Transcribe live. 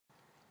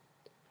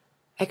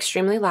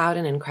Extremely Loud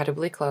and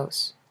Incredibly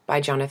Close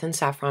by Jonathan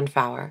Safran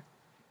Foer.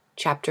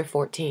 Chapter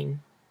 14.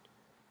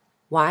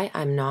 Why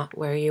I'm Not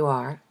Where You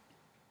Are.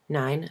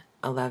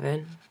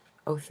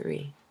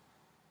 9/11/03.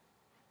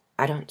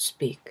 I don't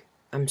speak.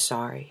 I'm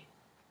sorry.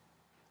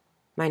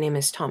 My name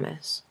is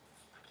Thomas.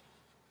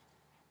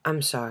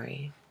 I'm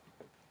sorry.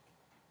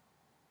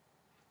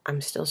 I'm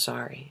still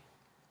sorry.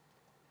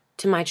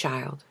 To my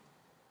child,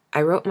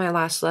 I wrote my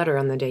last letter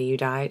on the day you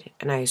died,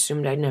 and I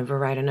assumed I'd never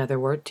write another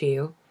word to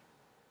you.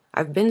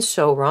 I've been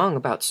so wrong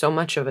about so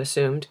much I've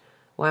assumed.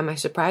 Why am I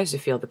surprised to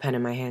feel the pen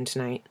in my hand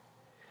tonight?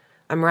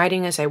 I'm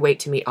writing as I wait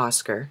to meet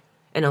Oskar.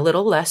 In a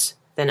little less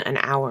than an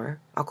hour,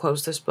 I'll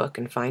close this book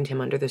and find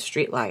him under the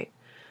streetlight.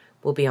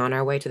 We'll be on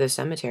our way to the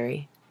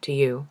cemetery, to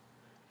you,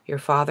 your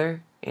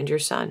father, and your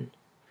son.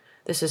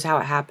 This is how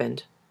it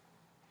happened.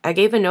 I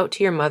gave a note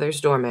to your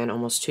mother's doorman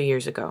almost 2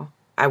 years ago.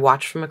 I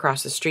watched from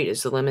across the street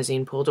as the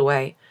limousine pulled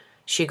away.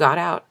 She got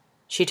out.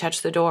 She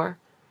touched the door.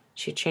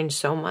 She'd changed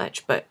so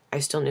much, but I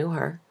still knew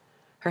her.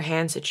 Her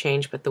hands had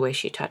changed, but the way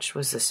she touched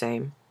was the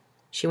same.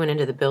 She went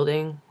into the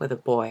building with a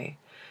boy.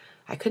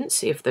 I couldn't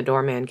see if the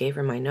doorman gave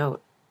her my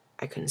note.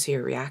 I couldn't see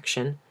her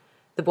reaction.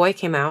 The boy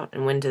came out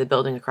and went into the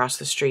building across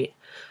the street.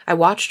 I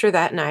watched her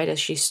that night as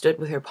she stood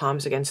with her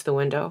palms against the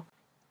window.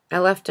 I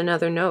left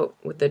another note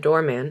with the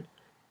doorman.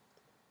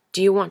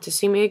 Do you want to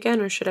see me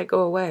again, or should I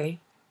go away?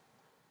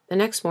 The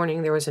next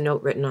morning there was a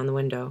note written on the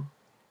window.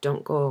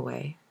 Don't go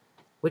away.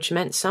 Which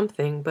meant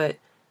something, but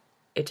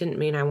it didn't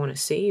mean I want to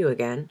see you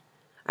again.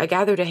 I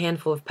gathered a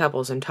handful of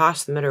pebbles and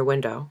tossed them at her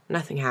window.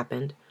 Nothing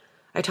happened.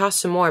 I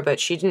tossed some more, but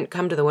she didn't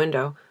come to the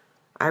window.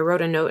 I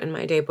wrote a note in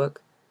my daybook.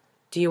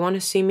 Do you want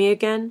to see me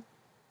again?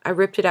 I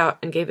ripped it out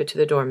and gave it to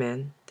the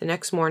doorman. The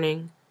next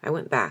morning, I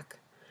went back.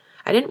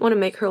 I didn't want to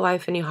make her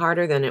life any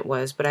harder than it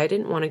was, but I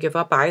didn't want to give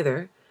up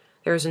either.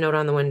 There was a note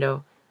on the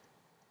window.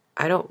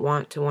 I don't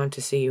want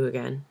to see you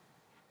again,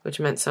 which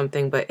meant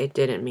something, but it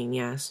didn't mean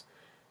yes.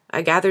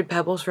 I gathered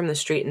pebbles from the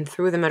street and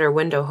threw them at her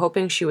window,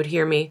 hoping she would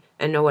hear me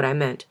and know what I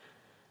meant.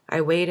 I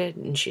waited,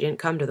 and she didn't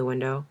come to the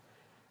window.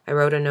 I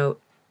wrote a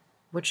note.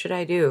 What should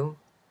I do?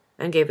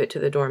 And gave it to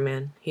the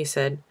doorman. He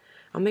said,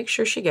 I'll make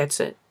sure she gets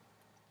it.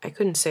 I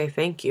couldn't say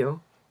thank you.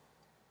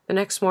 The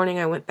next morning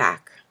I went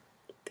back.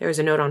 There was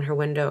a note on her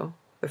window.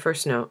 The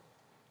first note.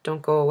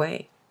 Don't go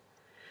away.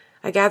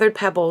 I gathered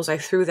pebbles. I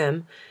threw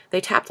them.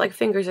 They tapped like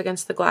fingers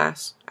against the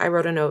glass. I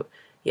wrote a note.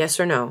 Yes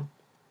or no.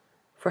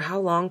 For how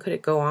long could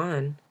it go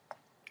on?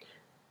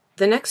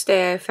 The next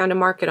day I found a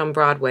market on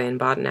Broadway and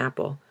bought an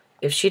apple.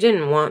 If she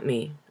didn't want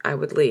me, I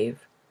would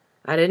leave.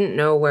 I didn't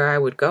know where I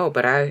would go,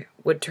 but I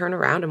would turn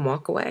around and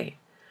walk away.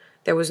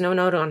 There was no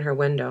note on her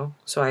window,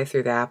 so I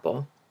threw the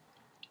apple.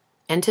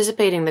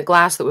 Anticipating the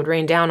glass that would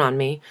rain down on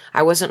me,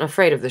 I wasn't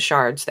afraid of the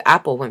shards. The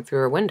apple went through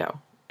her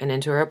window and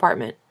into her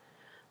apartment.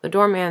 The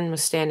doorman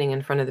was standing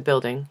in front of the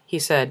building. He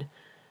said,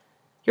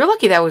 You're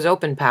lucky that was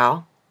open,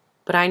 pal.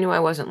 But I knew I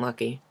wasn't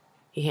lucky.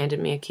 He handed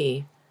me a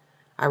key.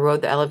 I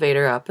rode the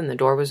elevator up and the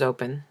door was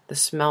open. The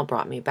smell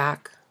brought me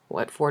back.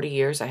 What 40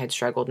 years I had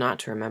struggled not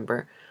to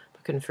remember,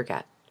 but couldn't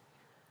forget.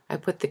 I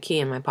put the key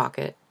in my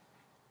pocket.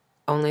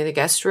 Only the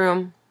guest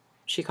room,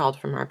 she called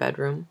from our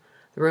bedroom,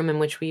 the room in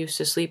which we used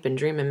to sleep and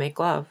dream and make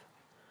love.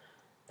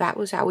 That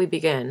was how we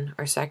began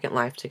our second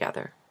life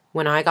together.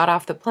 When I got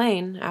off the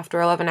plane, after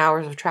 11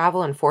 hours of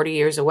travel and 40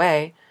 years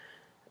away,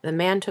 the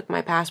man took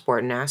my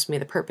passport and asked me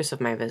the purpose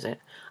of my visit.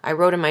 I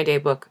wrote in my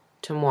daybook,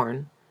 to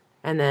mourn,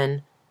 and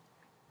then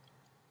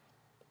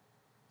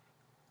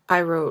I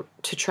wrote,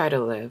 to try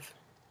to live.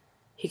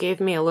 He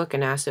gave me a look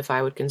and asked if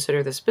I would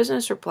consider this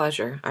business or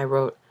pleasure. I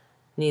wrote,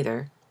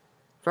 neither.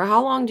 For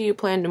how long do you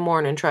plan to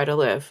mourn and try to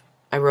live?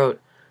 I wrote,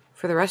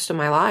 for the rest of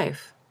my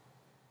life.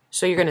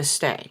 So you're going to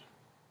stay?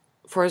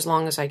 For as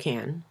long as I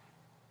can.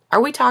 Are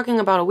we talking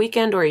about a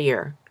weekend or a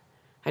year?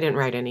 I didn't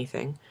write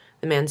anything.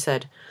 The man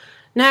said,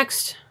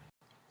 next.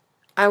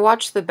 I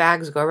watched the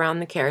bags go around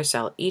the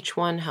carousel. Each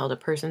one held a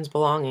person's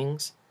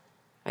belongings.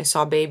 I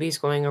saw babies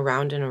going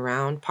around and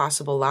around,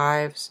 possible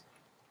lives.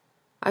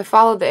 I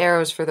followed the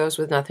arrows for those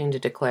with nothing to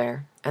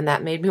declare, and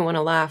that made me want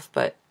to laugh,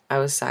 but I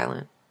was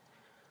silent.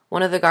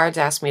 One of the guards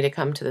asked me to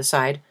come to the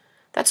side.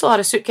 That's a lot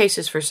of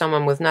suitcases for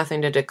someone with nothing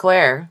to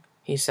declare,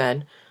 he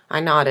said.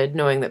 I nodded,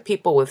 knowing that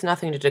people with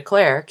nothing to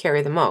declare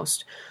carry the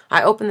most.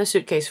 I opened the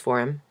suitcase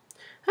for him.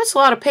 That's a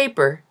lot of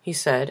paper, he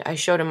said. I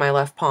showed him my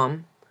left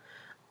palm.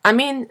 I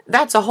mean,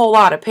 that's a whole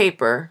lot of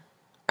paper.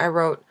 I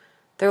wrote,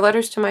 they're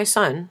letters to my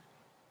son.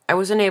 I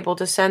wasn't able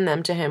to send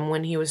them to him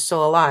when he was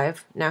still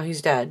alive. Now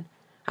he's dead.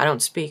 I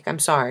don't speak. I'm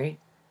sorry.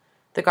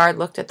 The guard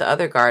looked at the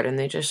other guard, and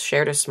they just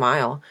shared a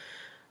smile.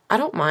 I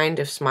don't mind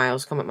if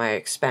smiles come at my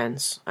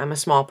expense. I'm a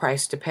small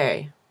price to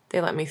pay. They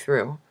let me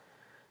through.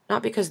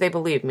 Not because they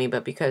believed me,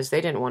 but because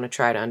they didn't want to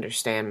try to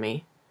understand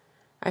me.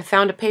 I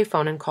found a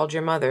payphone and called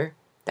your mother.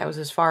 That was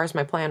as far as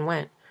my plan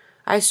went.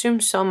 I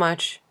assumed so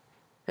much.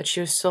 That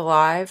she was still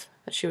alive,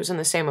 that she was in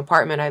the same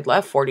apartment I'd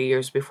left 40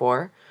 years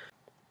before.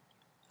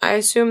 I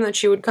assumed that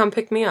she would come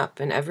pick me up,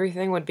 and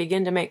everything would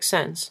begin to make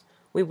sense.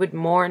 We would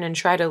mourn and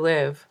try to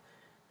live.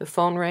 The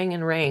phone rang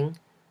and rang.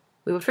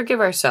 We would forgive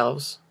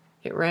ourselves.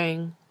 It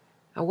rang.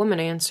 A woman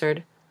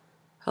answered.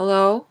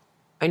 Hello?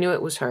 I knew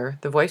it was her.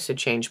 The voice had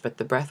changed, but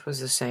the breath was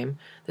the same.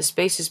 The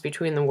spaces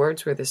between the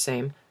words were the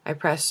same. I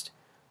pressed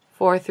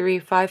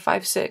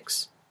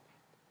 43556.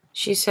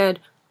 She said,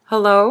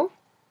 Hello?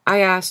 I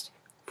asked,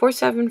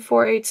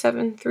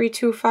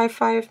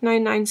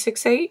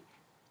 4748732559968.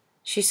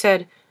 She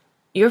said,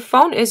 Your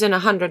phone isn't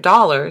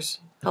 $100.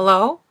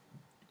 Hello?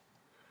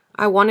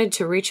 I wanted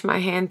to reach my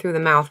hand through the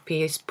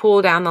mouthpiece,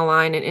 pull down the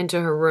line and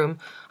into her room.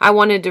 I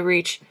wanted to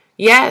reach.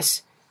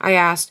 Yes, I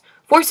asked,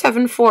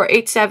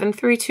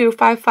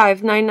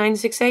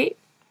 4748732559968.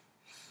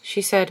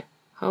 She said,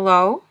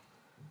 Hello?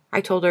 I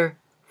told her,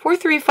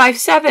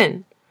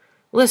 4357.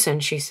 Listen,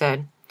 she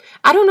said.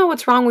 I don't know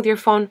what's wrong with your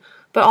phone,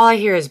 but all I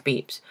hear is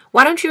beeps.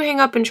 Why don't you hang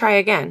up and try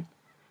again?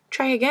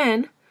 Try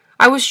again?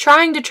 I was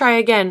trying to try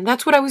again.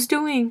 That's what I was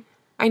doing.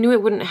 I knew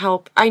it wouldn't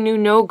help. I knew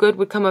no good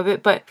would come of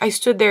it, but I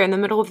stood there in the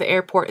middle of the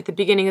airport at the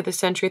beginning of the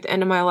century at the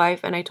end of my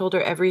life, and I told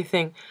her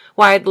everything.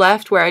 Why I'd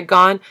left, where I'd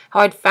gone, how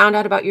I'd found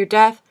out about your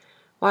death,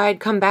 why I'd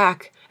come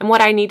back, and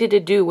what I needed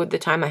to do with the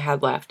time I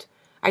had left.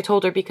 I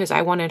told her because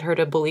I wanted her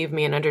to believe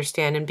me and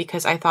understand, and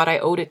because I thought I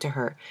owed it to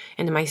her,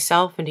 and to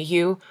myself, and to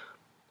you,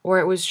 or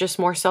it was just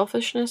more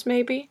selfishness,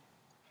 maybe?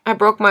 I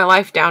broke my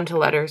life down to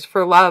letters.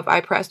 For love,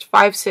 I pressed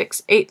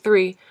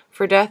 5683.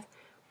 For death,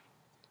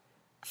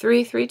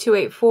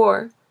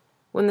 33284.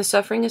 When the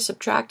suffering is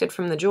subtracted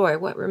from the joy,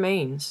 what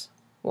remains?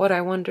 What,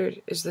 I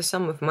wondered, is the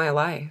sum of my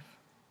life?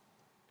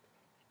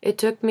 It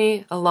took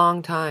me a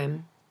long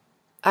time.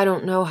 I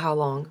don't know how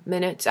long.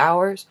 Minutes,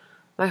 hours.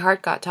 My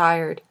heart got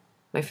tired.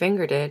 My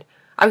finger did.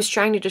 I was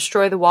trying to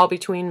destroy the wall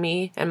between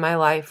me and my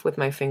life with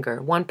my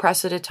finger, one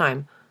press at a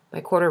time.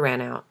 My quarter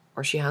ran out,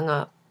 or she hung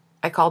up.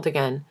 I called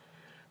again.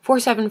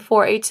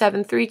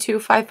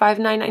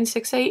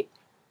 4748732559968.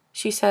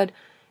 She said,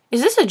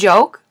 Is this a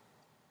joke?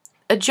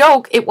 A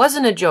joke? It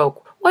wasn't a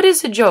joke. What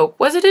is a joke?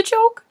 Was it a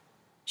joke?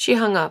 She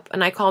hung up,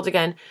 and I called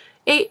again.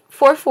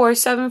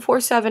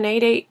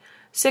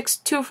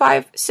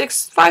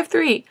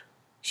 844-747-886-25653.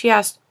 She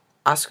asked,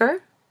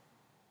 Oskar?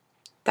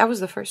 That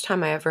was the first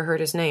time I ever heard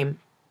his name.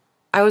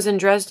 I was in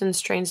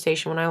Dresden's train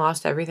station when I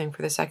lost everything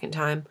for the second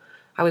time.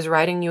 I was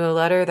writing you a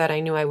letter that I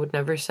knew I would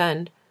never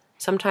send.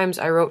 Sometimes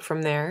I wrote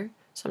from there,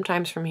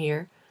 sometimes from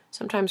here,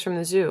 sometimes from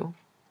the zoo.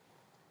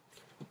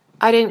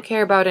 I didn't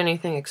care about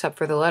anything except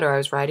for the letter I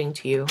was writing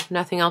to you.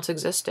 Nothing else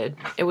existed.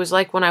 It was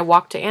like when I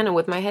walked to Anna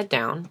with my head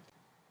down,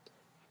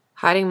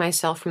 hiding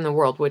myself from the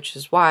world, which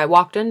is why I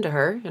walked into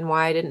her and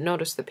why I didn't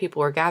notice that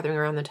people were gathering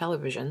around the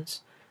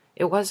televisions.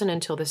 It wasn't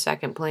until the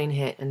second plane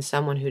hit and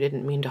someone who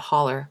didn't mean to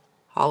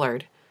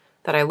hollered,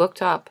 that I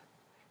looked up.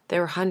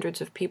 There were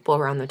hundreds of people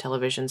around the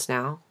televisions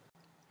now.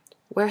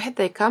 Where had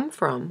they come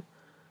from?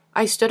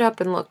 I stood up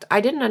and looked.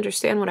 I didn't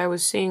understand what I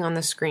was seeing on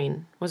the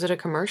screen. Was it a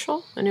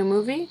commercial? A new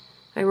movie?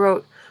 I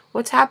wrote,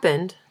 What's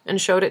happened? And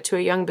showed it to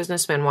a young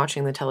businessman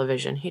watching the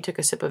television. He took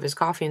a sip of his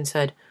coffee and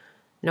said,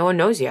 No one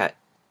knows yet.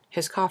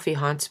 His coffee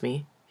haunts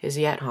me. His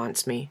yet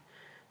haunts me.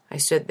 I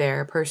stood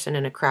there, a person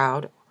in a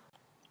crowd.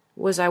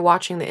 Was I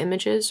watching the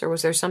images, or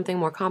was there something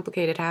more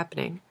complicated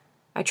happening?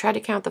 I tried to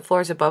count the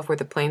floors above where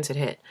the planes had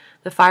hit.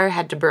 The fire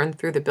had to burn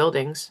through the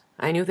buildings.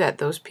 I knew that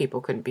those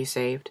people couldn't be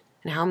saved.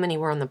 And how many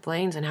were on the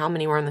planes, and how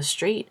many were on the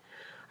street?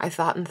 I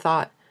thought and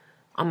thought.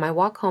 On my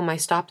walk home, I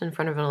stopped in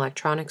front of an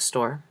electronics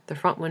store. The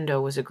front window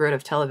was a grid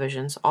of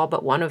televisions. All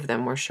but one of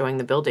them were showing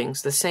the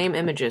buildings, the same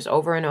images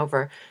over and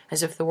over,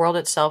 as if the world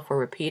itself were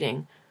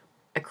repeating.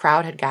 A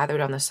crowd had gathered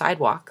on the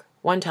sidewalk.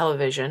 One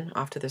television,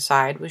 off to the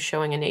side, was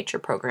showing a nature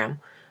program.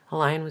 A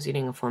lion was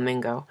eating a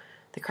flamingo.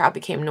 The crowd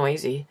became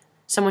noisy.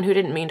 Someone who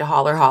didn't mean to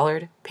holler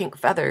hollered. Pink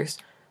feathers.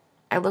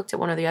 I looked at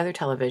one of the other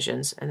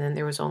televisions, and then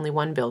there was only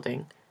one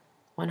building.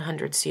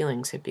 100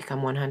 ceilings had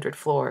become 100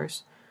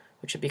 floors,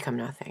 which had become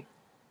nothing.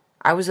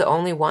 I was the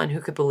only one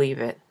who could believe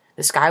it.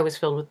 The sky was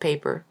filled with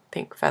paper,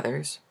 pink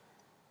feathers.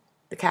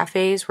 The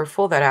cafes were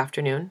full that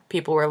afternoon.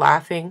 People were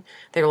laughing.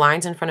 There were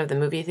lines in front of the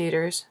movie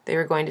theaters. They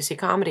were going to see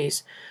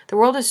comedies. The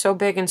world is so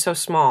big and so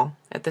small.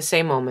 At the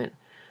same moment,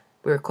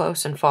 we were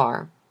close and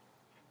far.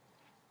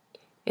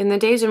 In the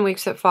days and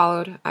weeks that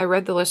followed, I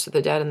read the list of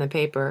the dead in the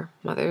paper.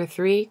 Mother of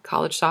 3,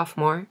 college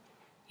sophomore,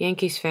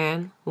 Yankees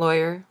fan,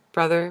 lawyer,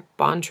 brother,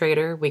 bond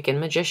trader, weekend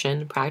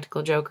magician,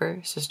 practical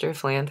joker, sister,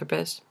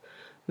 philanthropist,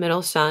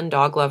 middle son,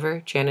 dog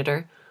lover,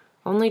 janitor,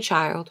 only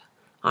child,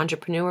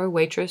 entrepreneur,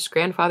 waitress,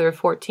 grandfather of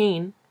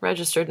 14,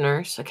 registered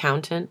nurse,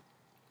 accountant,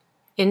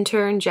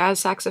 intern,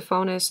 jazz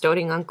saxophonist,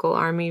 doting uncle,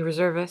 army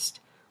reservist,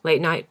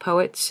 late-night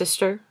poet,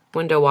 sister,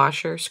 window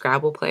washer,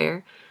 Scrabble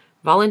player,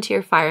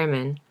 volunteer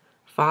fireman,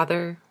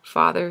 father,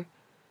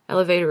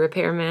 elevator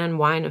repairman,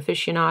 wine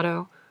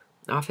aficionado,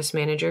 office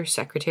manager,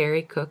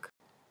 secretary, cook,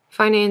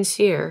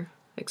 financier,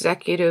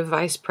 executive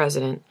vice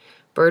president,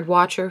 bird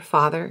watcher,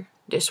 father,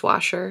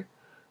 dishwasher,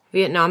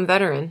 Vietnam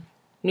veteran,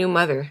 new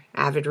mother,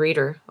 avid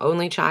reader,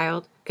 only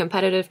child,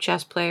 competitive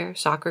chess player,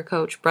 soccer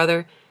coach,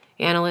 brother,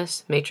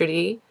 analyst, maitre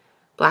d',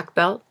 black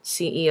belt,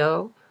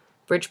 CEO,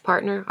 bridge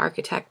partner,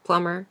 architect,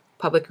 plumber,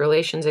 public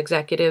relations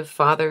executive,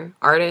 father,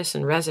 artist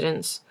in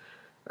residence,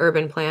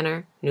 Urban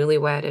planner,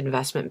 newlywed,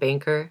 investment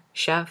banker,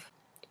 chef,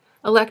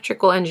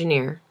 electrical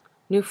engineer,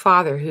 new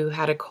father who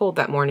had a cold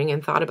that morning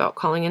and thought about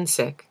calling in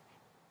sick.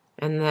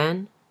 And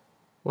then,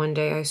 one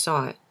day I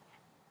saw it.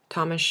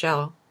 Thomas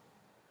Shell.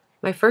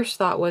 My first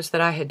thought was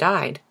that I had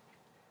died.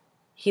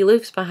 He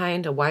leaves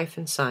behind a wife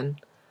and son.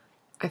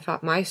 I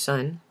thought my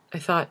son. I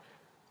thought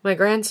my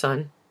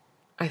grandson.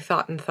 I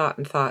thought and thought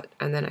and thought,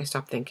 and then I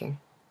stopped thinking.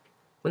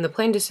 When the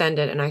plane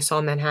descended and I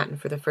saw Manhattan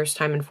for the first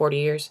time in 40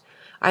 years,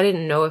 I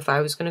didn't know if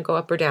I was going to go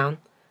up or down.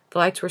 The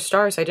lights were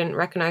stars. I didn't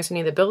recognize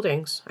any of the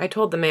buildings. I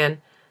told the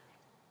man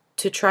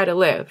to try to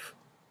live.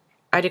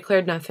 I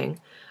declared nothing.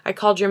 I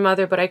called your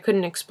mother, but I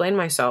couldn't explain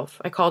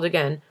myself. I called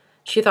again.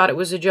 She thought it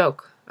was a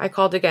joke. I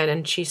called again,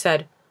 and she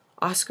said,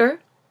 "Oskar?"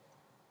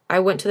 I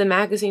went to the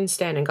magazine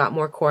stand and got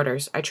more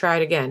quarters. I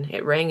tried again.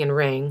 It rang and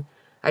rang.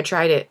 I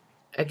tried it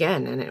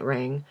again, and it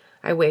rang.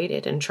 I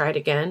waited and tried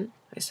again.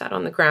 I sat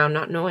on the ground,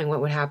 not knowing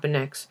what would happen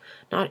next,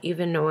 not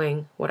even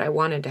knowing what I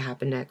wanted to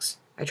happen next.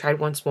 I tried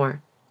once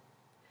more.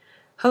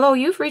 "Hello,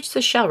 you've reached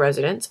the Shell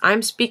residence.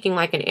 I'm speaking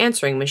like an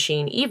answering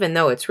machine, even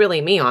though it's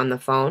really me on the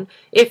phone.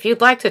 If you'd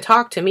like to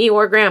talk to me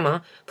or Grandma,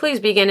 please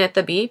begin at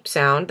the beep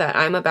sound that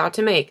I'm about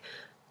to make.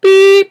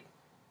 Beep!"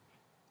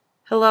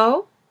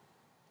 "Hello?"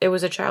 It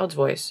was a child's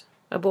voice,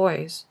 a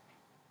boy's.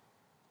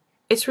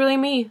 "It's really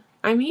me.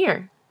 I'm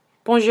here.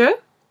 Bonjour?"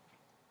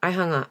 I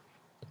hung up.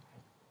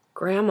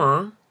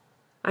 Grandma?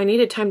 I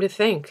needed time to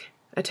think.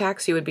 A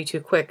taxi would be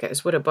too quick,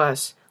 as would a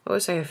bus. What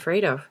was I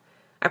afraid of?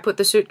 I put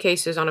the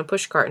suitcases on a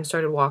pushcart and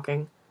started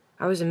walking.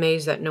 I was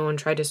amazed that no one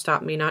tried to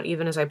stop me, not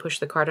even as I pushed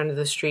the cart onto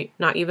the street,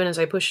 not even as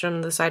I pushed it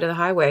onto the side of the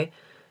highway.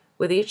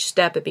 With each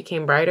step, it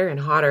became brighter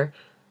and hotter.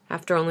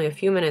 After only a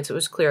few minutes, it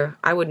was clear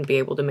I wouldn't be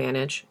able to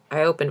manage.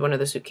 I opened one of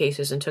the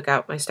suitcases and took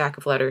out my stack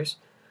of letters.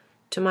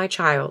 To my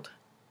child.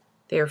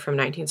 They are from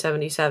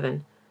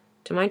 1977.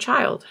 To my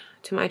child.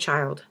 To my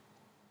child.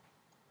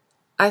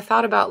 I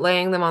thought about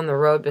laying them on the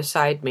road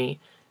beside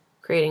me,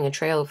 creating a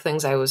trail of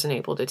things I wasn't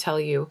able to tell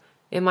you.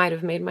 It might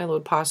have made my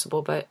load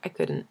possible, but I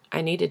couldn't.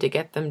 I needed to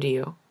get them to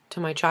you. To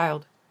my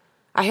child.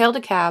 I hailed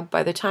a cab.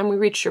 By the time we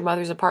reached your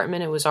mother's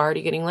apartment, it was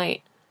already getting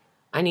late.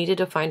 I needed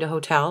to find a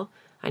hotel.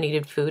 I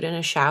needed food and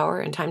a shower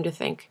and time to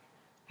think.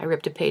 I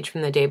ripped a page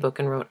from the daybook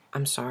and wrote,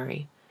 "I'm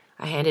sorry."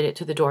 I handed it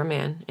to the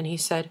doorman, and he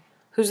said,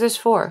 "Who's this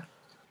for?"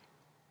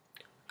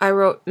 I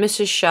wrote,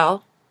 "Mrs.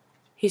 Shell."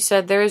 He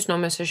said, "There is no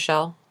Mrs.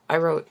 Shell." I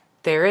wrote,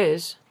 "There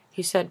is."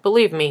 He said,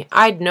 "Believe me,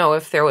 I'd know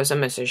if there was a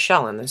Mrs.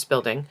 Shell in this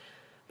building."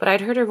 But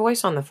I'd heard her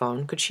voice on the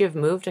phone. Could she have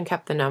moved and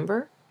kept the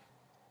number?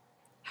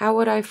 How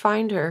would I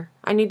find her?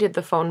 I needed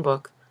the phone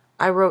book.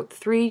 I wrote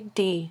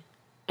 3D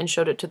and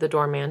showed it to the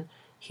doorman.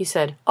 He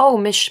said, "Oh,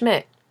 Miss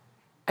Schmidt."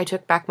 I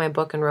took back my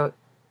book and wrote,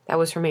 that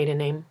was her maiden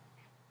name.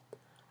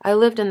 I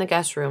lived in the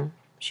guest room.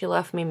 She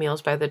left me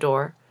meals by the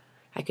door.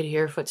 I could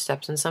hear her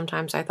footsteps, and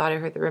sometimes I thought I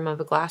heard the rim of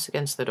a glass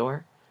against the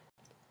door.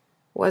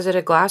 Was it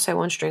a glass I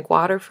once drank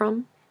water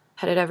from?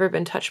 Had it ever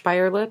been touched by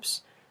her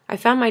lips? I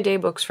found my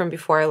daybooks from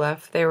before I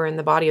left. They were in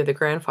the body of the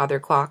grandfather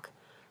clock.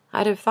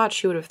 I'd have thought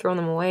she would have thrown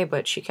them away,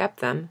 but she kept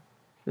them.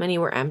 Many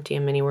were empty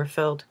and many were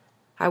filled.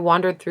 I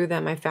wandered through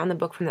them. I found the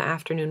book from the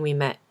afternoon we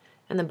met,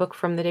 and the book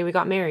from the day we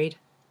got married.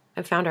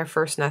 I found our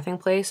first nothing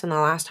place and the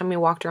last time we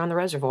walked around the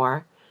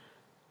reservoir.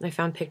 I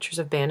found pictures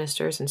of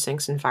banisters and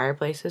sinks and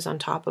fireplaces. On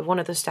top of one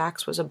of the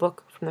stacks was a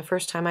book from the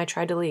first time I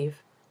tried to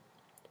leave.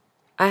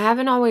 I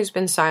haven't always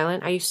been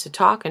silent. I used to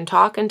talk and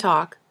talk and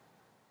talk.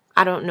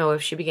 I don't know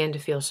if she began to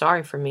feel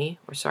sorry for me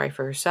or sorry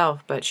for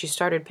herself, but she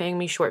started paying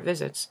me short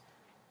visits.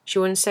 She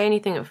wouldn't say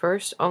anything at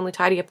first, only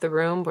tidy up the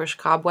room, brush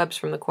cobwebs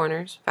from the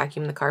corners,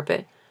 vacuum the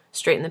carpet,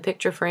 straighten the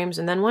picture frames,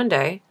 and then one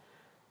day,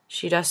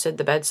 she dusted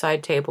the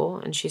bedside table,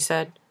 and she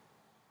said,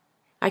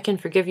 "I can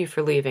forgive you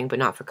for leaving, but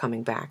not for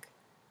coming back."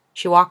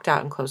 She walked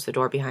out and closed the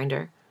door behind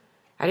her.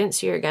 I didn't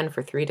see her again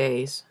for 3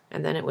 days,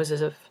 and then it was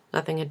as if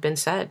nothing had been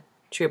said.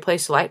 She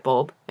replaced the light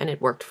bulb, and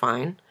it worked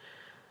fine.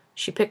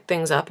 She picked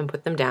things up and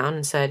put them down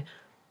and said,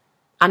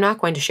 "I'm not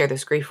going to share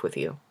this grief with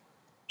you."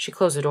 She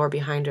closed the door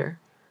behind her.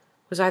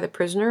 Was I the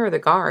prisoner or the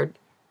guard?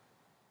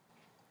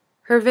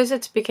 Her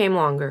visits became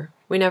longer.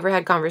 We never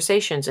had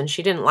conversations, and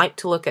she didn't like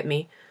to look at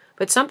me,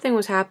 but something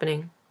was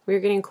happening. We were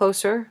getting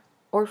closer,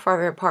 or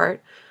farther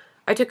apart.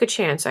 I took a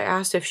chance. I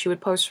asked if she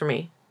would pose for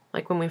me,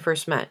 like when we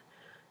first met.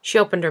 She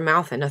opened her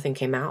mouth and nothing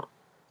came out.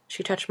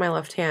 She touched my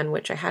left hand,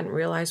 which I hadn't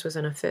realized was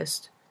in a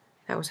fist.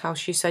 That was how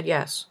she said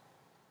yes.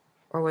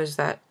 Or was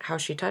that how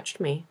she touched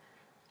me?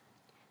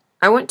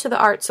 I went to the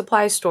art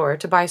supply store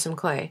to buy some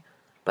clay,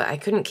 but I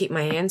couldn't keep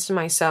my hands to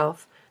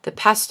myself. The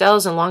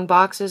pastels in long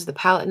boxes, the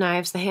palette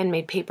knives, the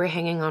handmade paper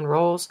hanging on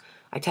rolls.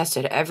 I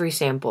tested every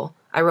sample.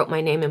 I wrote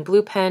my name in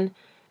blue pen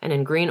and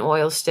in green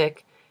oil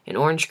stick, in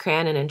orange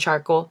crayon and in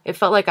charcoal. It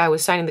felt like I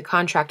was signing the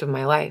contract of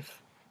my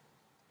life.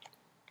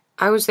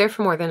 I was there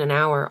for more than an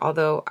hour,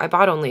 although I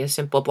bought only a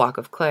simple block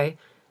of clay.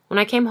 When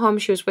I came home,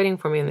 she was waiting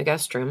for me in the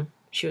guest room.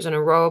 She was in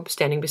a robe,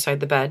 standing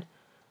beside the bed.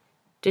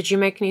 "Did you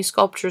make any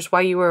sculptures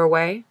while you were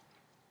away?"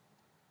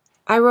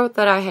 I wrote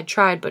that I had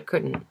tried but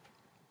couldn't.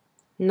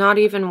 "Not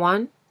even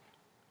one?"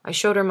 I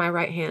showed her my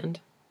right hand.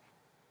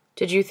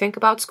 Did you think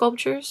about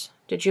sculptures?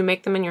 Did you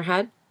make them in your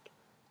head?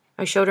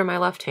 I showed her my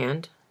left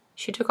hand.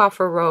 She took off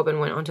her robe and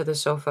went onto the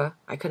sofa.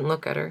 I couldn't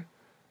look at her.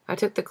 I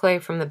took the clay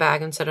from the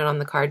bag and set it on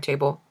the card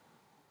table.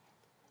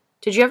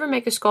 Did you ever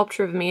make a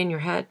sculpture of me in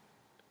your head?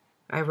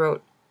 I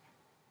wrote,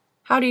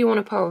 How do you want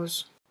to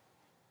pose?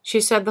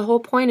 She said, The whole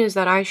point is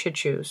that I should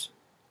choose.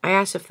 I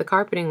asked if the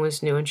carpeting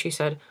was new, and she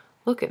said,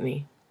 Look at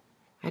me.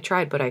 I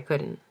tried, but I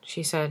couldn't.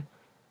 She said,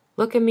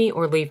 Look at me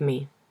or leave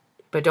me,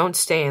 but don't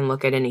stay and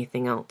look at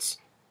anything else.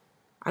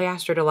 I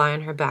asked her to lie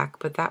on her back,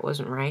 but that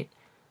wasn't right.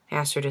 I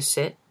asked her to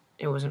sit.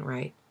 It wasn't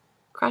right.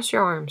 Cross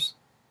your arms.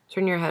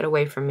 Turn your head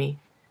away from me.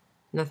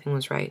 Nothing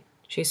was right.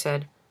 She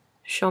said,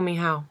 Show me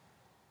how.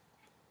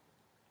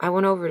 I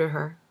went over to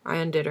her. I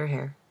undid her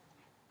hair.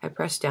 I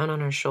pressed down on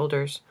her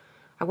shoulders.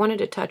 I wanted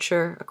to touch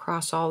her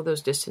across all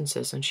those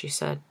distances, and she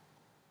said,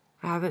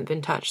 I haven't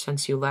been touched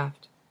since you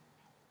left.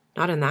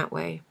 Not in that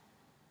way.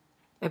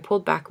 I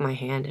pulled back my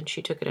hand, and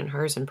she took it in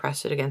hers and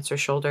pressed it against her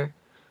shoulder.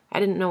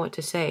 I didn't know what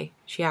to say.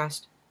 She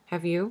asked,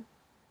 Have you?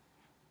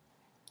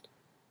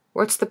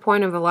 What's the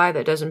point of a lie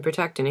that doesn't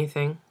protect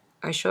anything?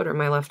 I showed her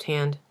my left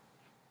hand.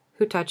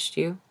 Who touched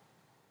you?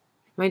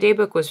 My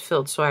daybook was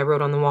filled, so I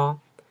wrote on the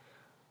wall.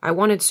 I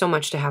wanted so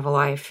much to have a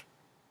life.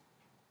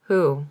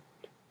 Who?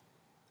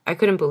 I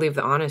couldn't believe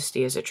the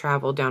honesty as it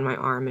traveled down my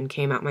arm and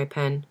came out my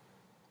pen.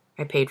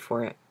 I paid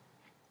for it.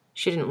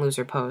 She didn't lose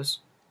her pose.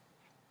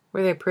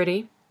 Were they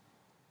pretty?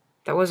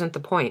 That wasn't the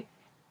point.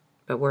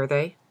 But were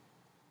they?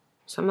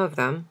 Some of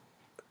them.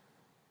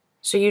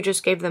 So you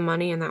just gave them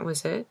money and that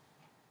was it?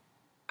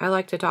 I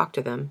like to talk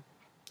to them.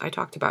 I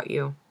talked about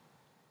you.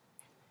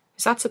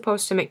 Is that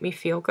supposed to make me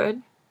feel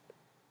good?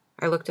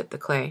 I looked at the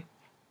clay.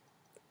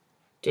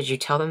 Did you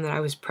tell them that I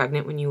was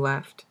pregnant when you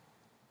left?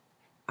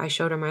 I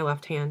showed her my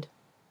left hand.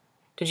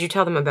 Did you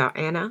tell them about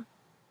Anna?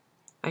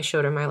 I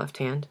showed her my left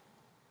hand.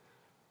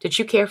 Did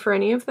you care for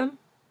any of them?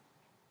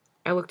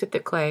 I looked at the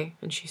clay,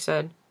 and she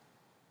said,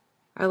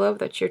 I love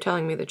that you're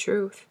telling me the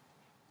truth.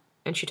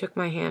 And she took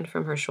my hand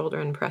from her shoulder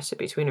and pressed it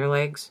between her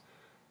legs.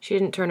 She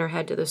didn't turn her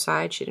head to the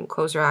side. She didn't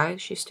close her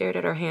eyes. She stared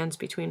at her hands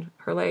between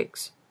her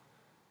legs.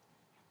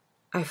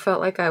 I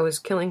felt like I was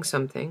killing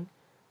something.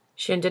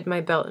 She undid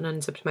my belt and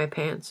unzipped my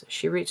pants.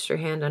 She reached her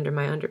hand under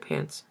my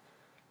underpants.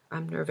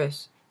 I'm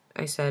nervous,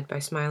 I said by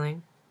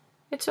smiling.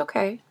 It's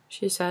okay,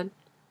 she said.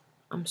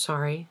 I'm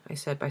sorry, I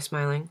said by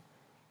smiling.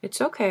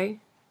 It's okay,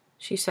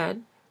 she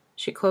said.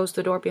 She closed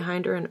the door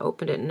behind her and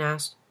opened it and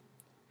asked,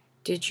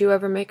 Did you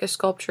ever make a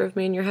sculpture of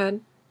me in your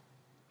head?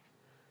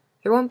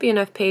 There won't be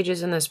enough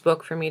pages in this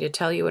book for me to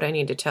tell you what I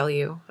need to tell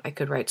you. I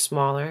could write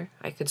smaller.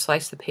 I could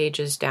slice the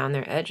pages down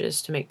their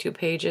edges to make 2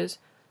 pages.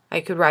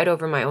 I could write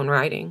over my own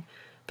writing.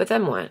 But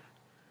then what?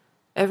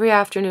 Every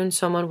afternoon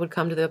someone would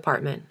come to the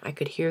apartment. I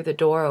could hear the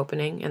door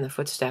opening and the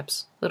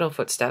footsteps, little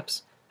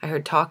footsteps. I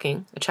heard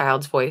talking, a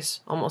child's voice,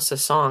 almost a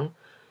song.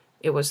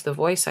 It was the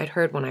voice I'd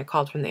heard when I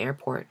called from the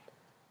airport.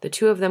 The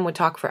 2 of them would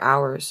talk for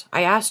hours.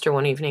 I asked her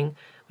one evening,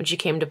 when she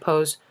came to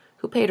pose,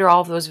 who paid her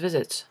all of those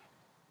visits.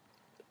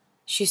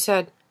 She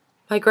said,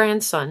 My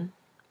grandson.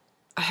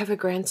 I have a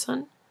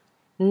grandson?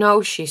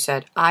 No, she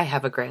said, I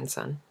have a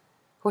grandson.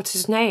 What's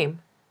his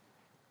name?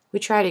 We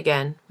tried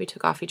again. We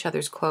took off each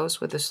other's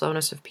clothes with the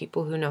slowness of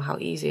people who know how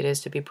easy it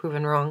is to be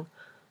proven wrong.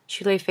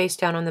 She lay face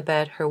down on the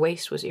bed. Her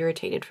waist was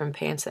irritated from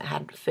pants that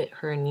hadn't fit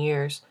her in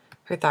years.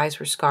 Her thighs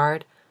were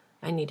scarred.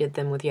 I kneaded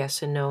them with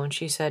yes and no, and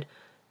she said,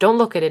 Don't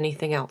look at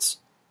anything else.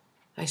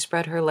 I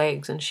spread her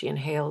legs, and she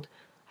inhaled.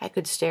 I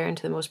could stare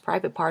into the most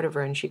private part of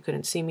her, and she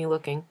couldn't see me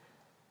looking.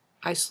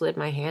 I slid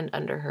my hand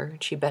under her,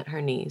 and she bent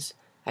her knees.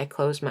 I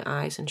closed my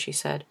eyes, and she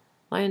said,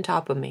 Lie on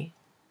top of me.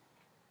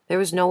 There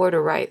was nowhere to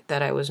write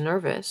that I was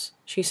nervous.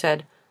 She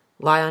said,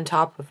 Lie on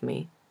top of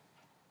me.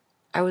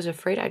 I was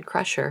afraid I'd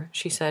crush her.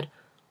 She said,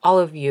 All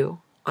of you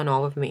on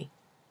all of me.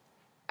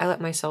 I let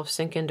myself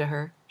sink into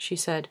her. She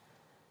said,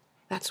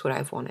 That's what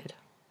I've wanted.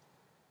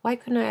 Why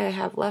couldn't I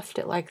have left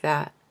it like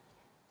that?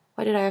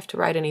 Why did I have to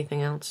write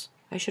anything else?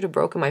 I should have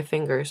broken my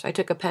fingers. I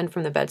took a pen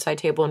from the bedside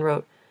table and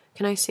wrote,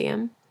 Can I see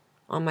him?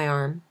 On my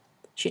arm.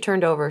 She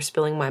turned over,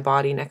 spilling my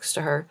body next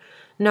to her.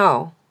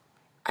 No.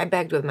 I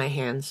begged with my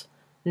hands.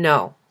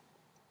 No.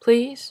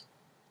 Please?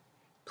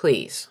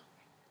 Please.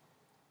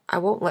 I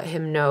won't let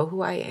him know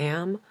who I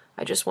am.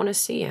 I just want to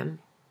see him.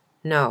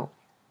 No.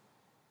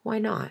 Why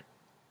not?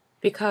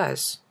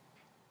 Because.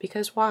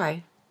 Because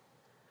why?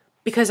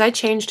 Because I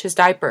changed his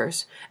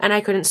diapers, and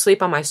I couldn't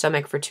sleep on my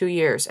stomach for 2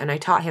 years, and I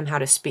taught him how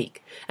to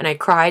speak, and I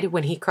cried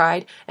when he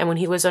cried, and when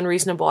he was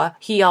unreasonable,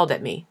 he yelled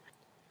at me.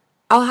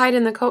 I'll hide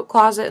in the coat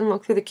closet and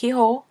look through the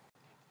keyhole.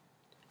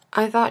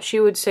 I thought she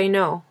would say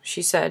no,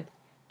 she said.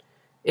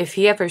 If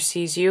he ever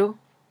sees you,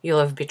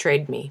 you'll have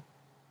betrayed me.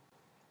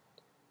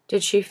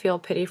 Did she feel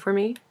pity for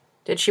me?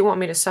 Did she want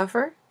me to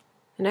suffer?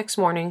 The next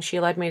morning, she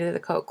led me to the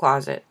coat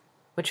closet,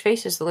 which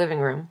faces the living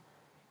room.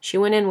 She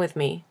went in with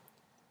me.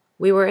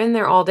 We were in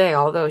there all day,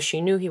 although she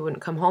knew he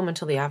wouldn't come home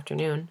until the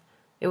afternoon.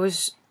 It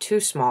was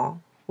too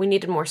small. We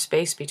needed more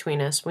space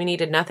between us. We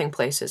needed nothing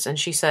places, and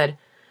she said,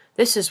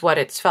 This is what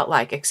it's felt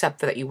like, except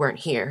that you weren't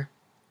here.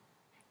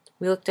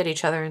 We looked at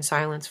each other in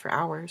silence for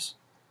hours.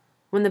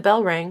 When the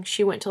bell rang,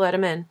 she went to let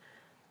him in.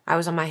 I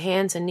was on my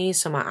hands and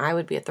knees so my eye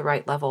would be at the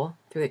right level.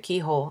 Through the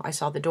keyhole, I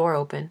saw the door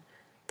open.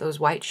 Those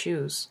white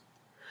shoes.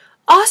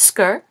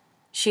 "Oskar!"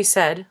 she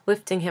said,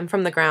 lifting him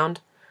from the ground.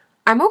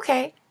 "I'm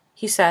okay,"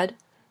 he said.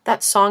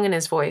 That song in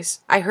his voice.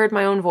 I heard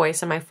my own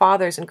voice and my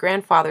father's and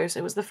grandfather's.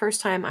 It was the first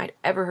time I'd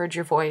ever heard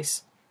your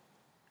voice.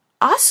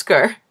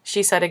 "Oskar!"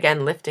 she said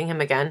again, lifting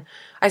him again.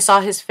 I saw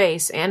his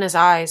face and his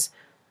eyes.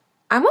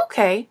 "I'm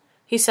okay,"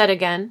 he said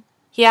again.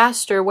 He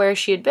asked her where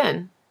she had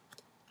been.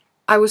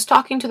 "I was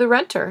talking to the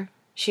renter,"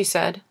 she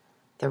said.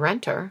 "The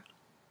renter?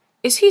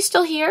 Is he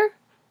still here?"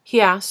 he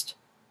asked.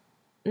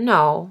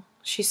 "No,"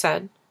 she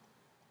said.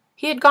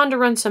 "He had gone to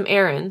run some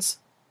errands."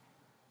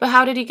 "But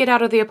how did he get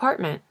out of the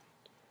apartment?"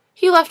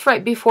 "He left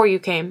right before you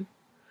came.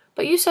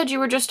 But you said you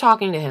were just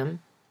talking to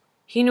him."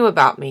 "He knew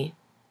about me.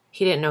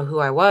 He didn't know who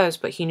I was,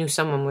 but he knew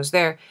someone was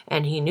there,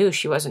 and he knew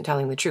she wasn't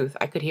telling the truth.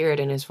 I could hear it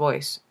in his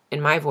voice,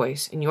 in my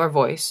voice, in your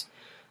voice.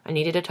 I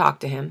needed to talk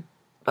to him.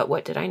 But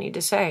what did I need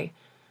to say?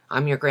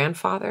 I'm your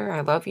grandfather.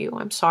 I love you.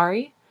 I'm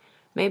sorry.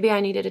 Maybe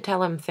I needed to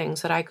tell him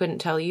things that I couldn't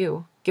tell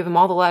you, give him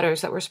all the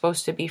letters that were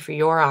supposed to be for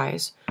your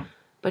eyes.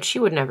 But she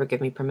would never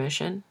give me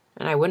permission,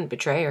 and I wouldn't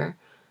betray her.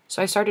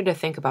 So I started to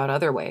think about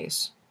other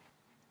ways.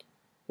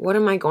 What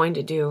am I going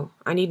to do?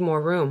 I need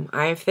more room.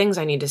 I have things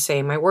I need to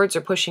say. My words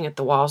are pushing at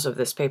the walls of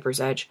this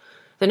paper's edge.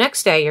 The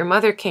next day, your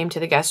mother came to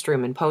the guest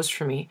room and posed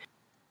for me.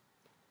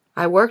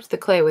 I worked the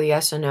clay with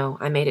yes and no.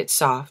 I made it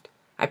soft.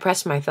 I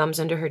pressed my thumbs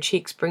into her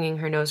cheeks, bringing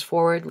her nose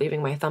forward,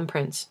 leaving my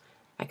thumbprints.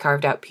 I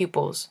carved out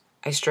pupils.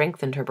 I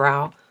strengthened her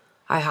brow.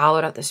 I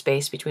hollowed out the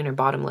space between her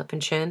bottom lip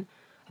and chin.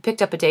 I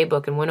picked up a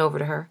daybook and went over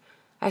to her.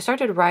 I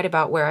started to write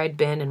about where I'd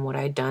been and what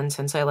I'd done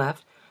since I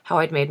left, how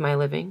I'd made my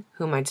living,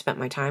 whom I'd spent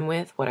my time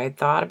with, what I'd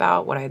thought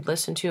about, what I'd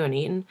listened to and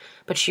eaten.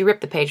 But she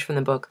ripped the page from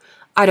the book.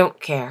 "I don't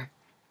care,"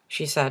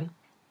 she said.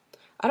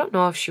 I don't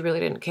know if she really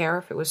didn't care,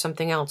 if it was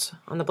something else.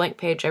 On the blank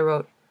page I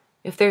wrote,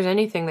 "If there's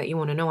anything that you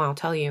want to know, I'll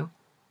tell you,"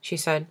 she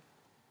said.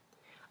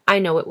 "I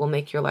know it will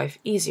make your life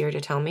easier to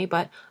tell me,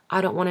 but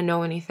I don't want to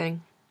know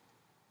anything."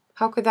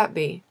 How could that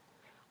be?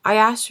 I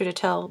asked her to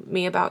tell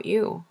me about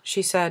you.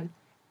 She said,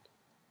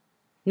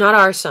 "Not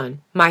our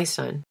son, my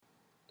son."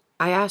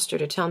 I asked her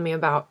to tell me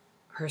about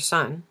her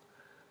son.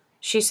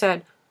 She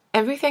said,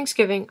 "Every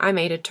Thanksgiving I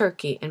made a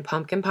turkey and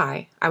pumpkin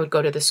pie. I would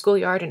go to the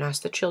schoolyard and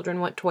ask the children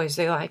what toys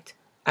they liked.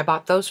 I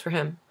bought those for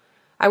him.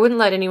 I wouldn't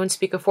let anyone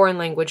speak a foreign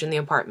language in the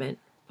apartment,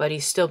 but he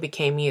still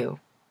became you."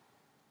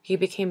 He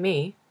became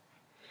me.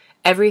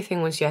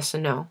 Everything was yes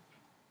and no.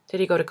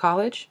 Did he go to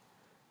college?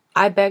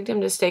 I begged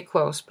him to stay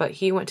close, but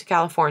he went to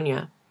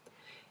California.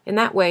 In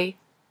that way,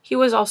 he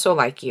was also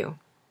like you.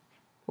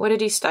 What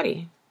did he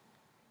study?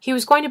 He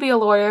was going to be a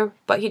lawyer,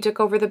 but he took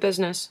over the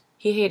business.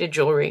 He hated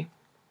jewelry.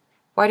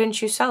 Why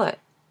didn't you sell it?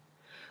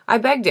 I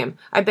begged him.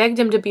 I begged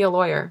him to be a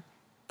lawyer.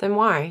 Then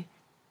why?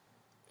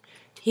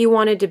 He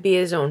wanted to be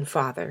his own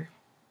father.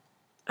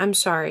 I'm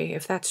sorry.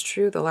 If that's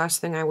true, the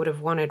last thing I would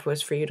have wanted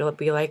was for you to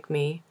be like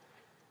me.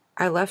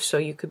 I left so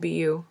you could be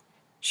you.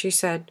 She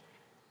said,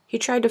 "He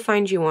tried to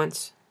find you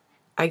once.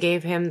 I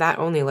gave him that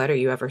only letter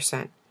you ever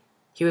sent.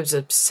 He was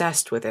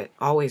obsessed with it,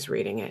 always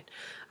reading it.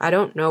 I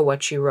don't know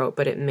what you wrote,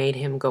 but it made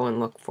him go and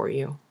look for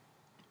you."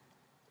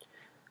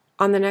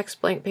 On the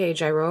next blank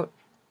page I wrote,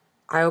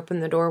 "I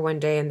opened the door one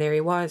day and there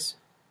he was."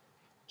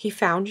 He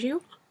found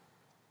you?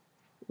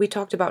 We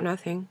talked about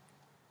nothing.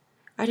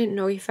 I didn't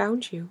know he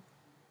found you.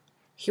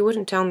 He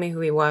wouldn't tell me who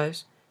he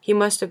was. He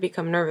must have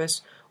become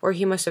nervous, or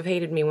he must have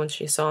hated me once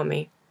he saw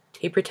me.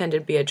 He pretended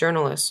to be a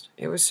journalist.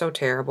 It was so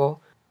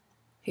terrible.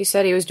 He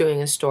said he was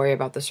doing a story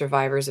about the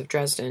survivors of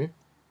Dresden.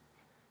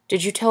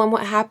 Did you tell him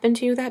what happened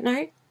to you that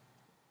night?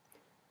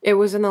 It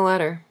was in the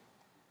letter.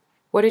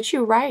 What did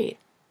you write?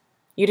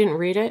 You didn't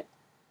read it?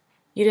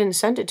 You didn't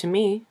send it to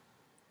me.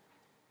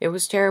 It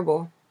was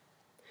terrible.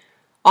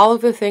 All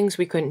of the things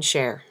we couldn't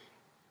share.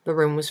 The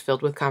room was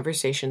filled with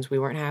conversations we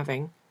weren't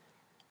having.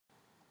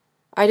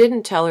 I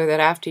didn't tell her that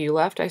after you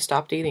left, I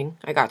stopped eating.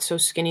 I got so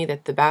skinny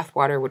that the bath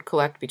water would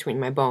collect between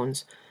my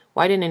bones.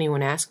 Why didn't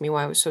anyone ask me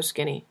why I was so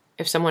skinny?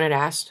 If someone had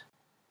asked,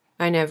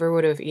 I never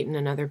would have eaten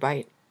another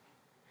bite.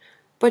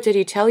 But did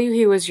he tell you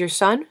he was your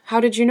son? How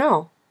did you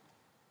know?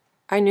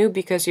 I knew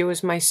because he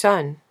was my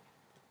son.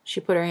 She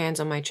put her hands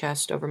on my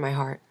chest, over my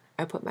heart.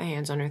 I put my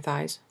hands on her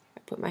thighs.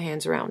 I put my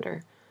hands around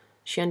her.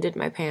 She undid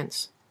my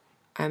pants.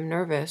 I'm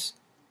nervous.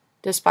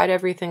 Despite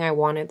everything I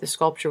wanted, the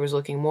sculpture was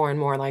looking more and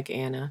more like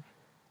Anna.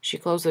 She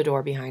closed the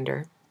door behind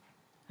her.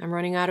 I'm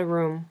running out of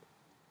room.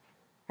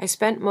 I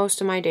spent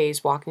most of my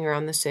days walking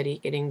around the city,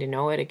 getting to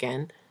know it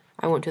again.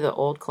 I went to the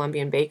old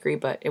Colombian bakery,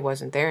 but it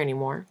wasn't there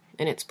anymore.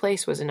 In its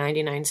place was a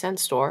 99-cent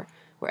store,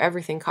 where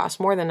everything cost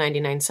more than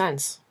 99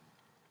 cents.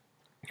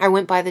 I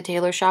went by the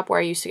tailor shop where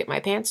I used to get my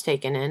pants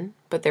taken in,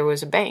 but there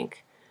was a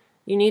bank.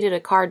 You needed a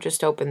card just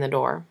to open the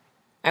door.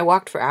 I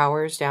walked for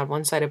hours down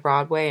one side of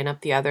Broadway and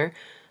up the other.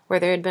 Where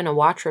there had been a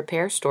watch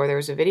repair store, there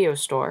was a video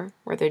store.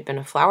 Where there had been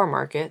a flower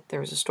market, there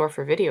was a store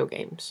for video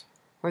games.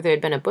 Where there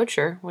had been a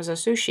butcher was a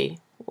sushi.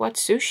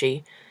 What's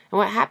sushi? And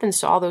what happens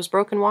to all those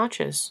broken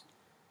watches?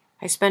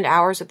 I spend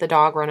hours at the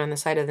dog run on the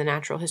site of the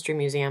Natural History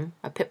Museum,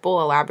 a pit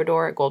bull, a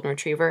Labrador, a golden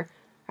retriever.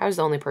 I was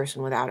the only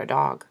person without a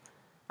dog.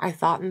 I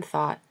thought and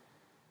thought,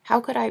 how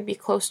could I be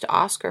close to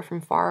Oskar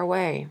from far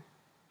away?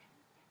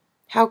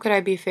 How could I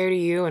be fair to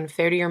you and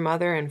fair to your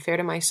mother and fair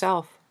to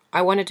myself?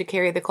 I wanted to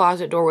carry the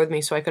closet door with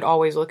me so I could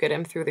always look at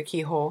him through the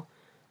keyhole.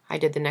 I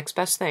did the next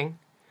best thing.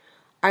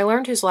 I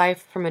learned his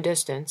life from a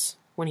distance,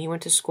 when he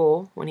went to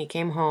school, when he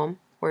came home,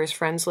 where his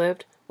friends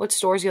lived, what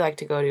stores he liked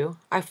to go to.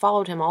 I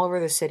followed him all over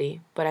the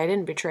city, but I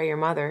didn't betray your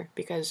mother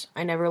because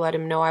I never let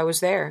him know I was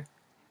there.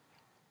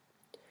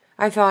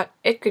 I thought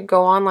it could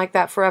go on like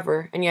that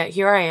forever, and yet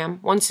here I am.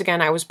 Once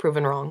again, I was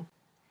proven wrong.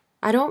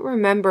 I don't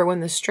remember when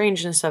the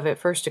strangeness of it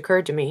first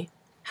occurred to me,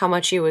 how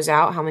much he was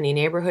out, how many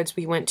neighborhoods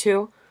we went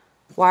to,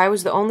 why I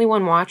was the only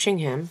one watching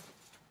him,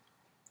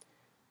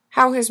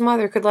 how his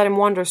mother could let him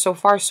wander so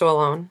far so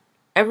alone.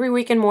 Every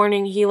weekend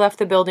morning he left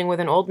the building with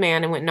an old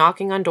man and went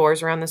knocking on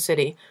doors around the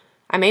city.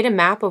 I made a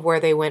map of where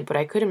they went, but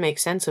I couldn't make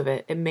sense of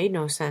it. It made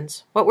no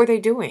sense. What were they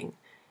doing?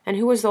 And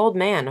who was the old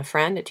man? A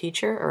friend, a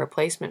teacher, a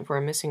replacement for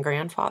a missing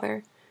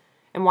grandfather?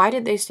 And why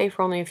did they stay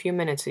for only a few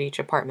minutes at each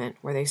apartment?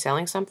 Were they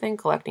selling something,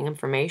 collecting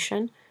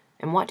information?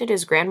 And what did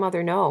his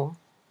grandmother know?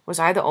 Was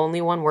I the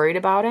only one worried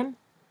about him?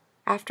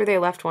 After they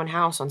left one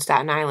house on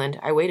Staten Island,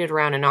 I waited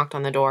around and knocked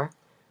on the door.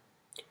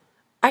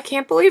 I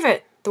can't believe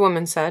it, the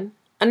woman said.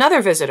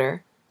 Another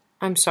visitor.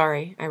 I'm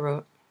sorry, I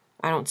wrote.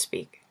 I don't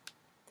speak.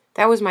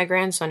 That was my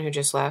grandson who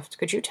just left.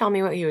 Could you tell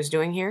me what he was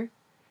doing here?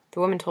 The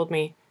woman told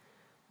me,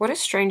 What a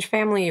strange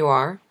family you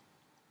are.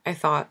 I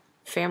thought,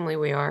 family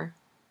we are.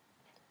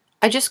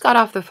 I just got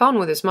off the phone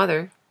with his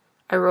mother.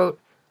 I wrote,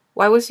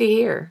 Why was he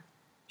here?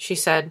 She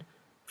said,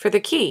 For the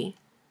key.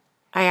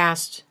 I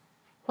asked,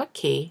 What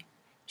key?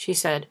 She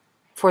said,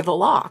 For the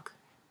lock.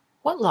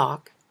 What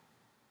lock?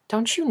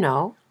 Don't you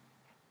know?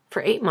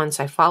 For 8 months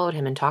I followed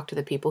him and talked to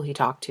the people he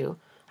talked to.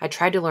 I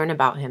tried to learn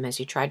about him as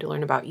he tried to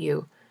learn about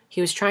you.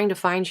 He was trying to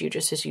find you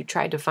just as you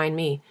tried to find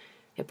me.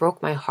 It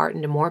broke my heart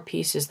into more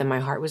pieces than my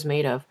heart was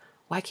made of.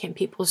 Why can't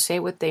people say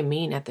what they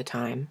mean at the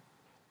time?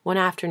 One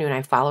afternoon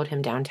I followed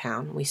him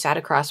downtown. We sat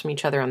across from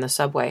each other on the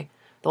subway.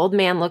 The old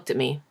man looked at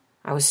me.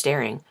 I was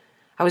staring.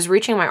 I was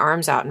reaching my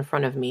arms out in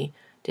front of me.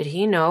 Did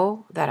he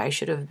know that I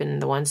should have been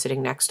the one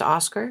sitting next to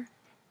Oskar?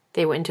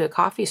 They went into a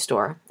coffee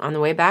store. On the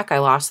way back, I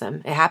lost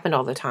them. It happened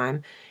all the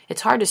time.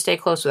 It's hard to stay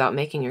close without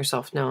making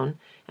yourself known,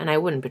 and I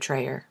wouldn't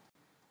betray her.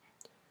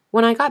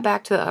 When I got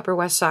back to the Upper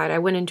West Side, I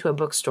went into a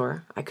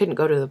bookstore. I couldn't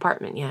go to the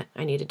apartment yet.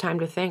 I needed time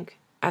to think.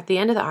 At the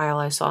end of the aisle,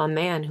 I saw a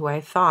man who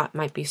I thought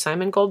might be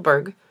Simon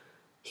Goldberg.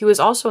 He was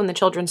also in the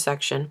children's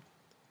section.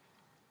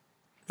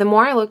 The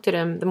more I looked at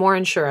him, the more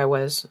unsure I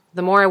was.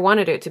 The more I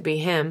wanted it to be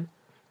him.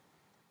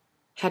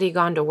 Had he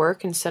gone to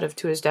work instead of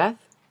to his death?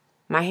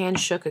 My hand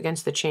shook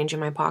against the change in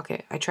my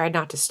pocket. I tried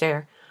not to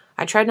stare.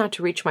 I tried not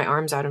to reach my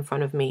arms out in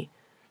front of me.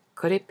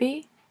 Could it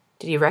be?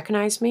 Did he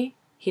recognize me?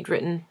 He'd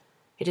written,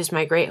 It is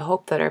my great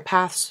hope that our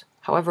paths,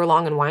 however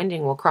long and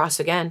winding, will cross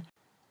again.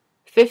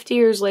 50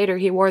 years later,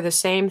 he wore the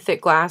same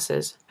thick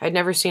glasses. I'd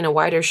never seen a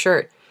whiter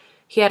shirt.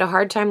 He had a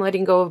hard time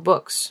letting go of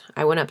books.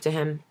 I went up to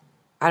him.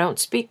 I don't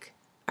speak.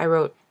 I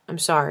wrote, I'm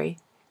sorry.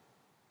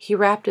 He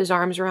wrapped his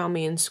arms around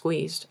me and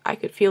squeezed. I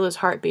could feel his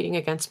heart beating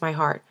against my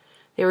heart.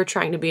 They were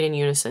trying to beat in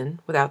unison.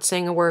 Without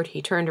saying a word,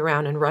 he turned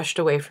around and rushed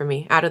away from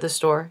me, out of the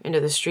store, into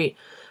the street.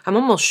 I'm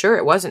almost sure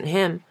it wasn't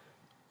him.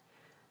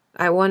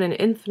 I won an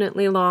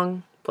infinitely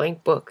long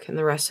blank book and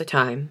the rest of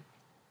time.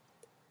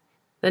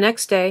 The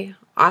next day,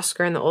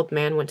 Oskar and the old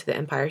man went to the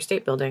Empire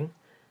State Building.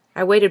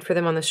 I waited for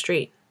them on the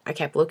street. I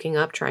kept looking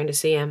up, trying to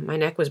see him. My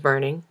neck was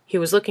burning. He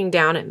was looking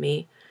down at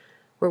me.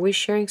 Were we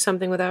sharing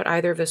something without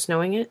either of us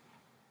knowing it?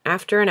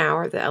 After an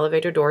hour, the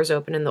elevator doors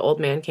opened and the old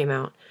man came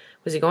out.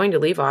 Was he going to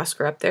leave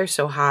Oskar up there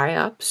so high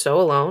up, so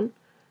alone?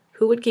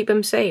 Who would keep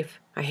him safe?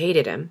 I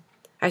hated him.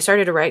 I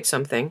started to write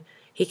something.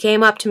 He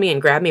came up to me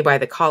and grabbed me by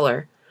the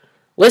collar.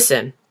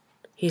 Listen,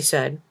 he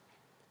said.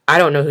 I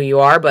don't know who you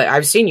are, but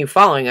I've seen you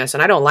following us,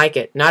 and I don't like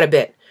it, not a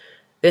bit.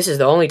 This is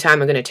the only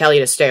time I'm going to tell you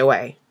to stay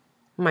away.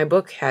 My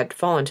book had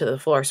fallen to the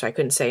floor, so I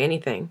couldn't say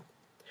anything.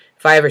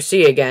 If I ever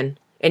see you again,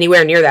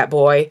 anywhere near that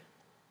boy...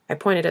 I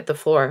pointed at the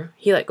floor.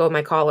 He let go of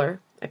my collar.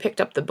 I picked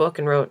up the book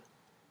and wrote,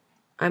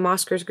 I'm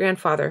Oskar's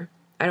grandfather.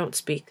 I don't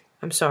speak.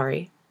 I'm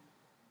sorry.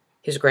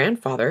 His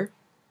grandfather?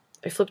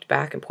 I flipped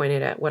back and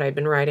pointed at what I'd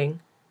been writing.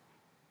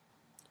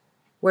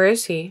 Where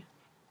is he?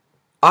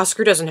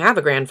 Oskar doesn't have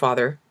a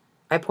grandfather.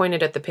 I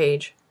pointed at the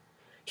page.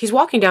 He's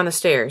walking down the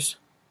stairs.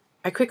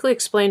 I quickly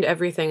explained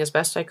everything as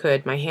best I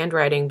could, my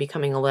handwriting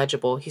becoming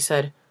illegible. He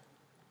said,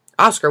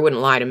 Oskar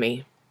wouldn't lie to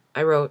me.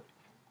 I wrote,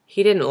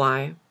 He didn't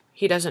lie.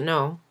 He doesn't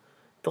know.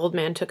 The old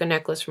man took a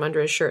necklace from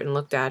under his shirt and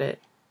looked at it.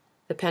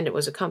 The pendant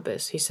was a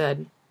compass. He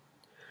said,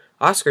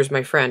 Oskar's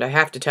my friend. I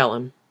have to tell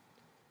him.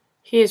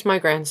 He is my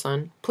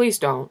grandson. Please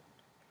don't.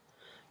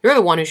 You're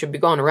the one who should be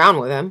going around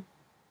with him.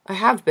 I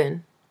have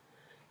been.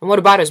 And what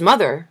about his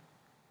mother?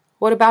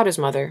 What about his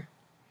mother?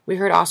 We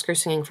heard Oskar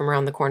singing from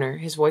around the corner.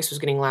 His voice was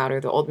getting louder.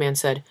 The old man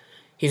said,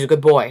 He's a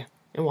good boy,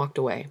 and walked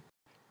away.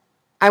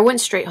 I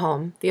went straight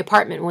home. The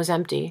apartment was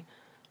empty.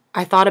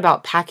 I thought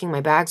about packing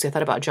my bags. I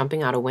thought about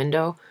jumping out a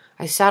window.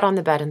 I sat on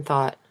the bed and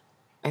thought.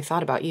 I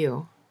thought about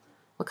you.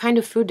 What kind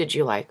of food did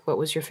you like? What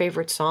was your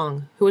favorite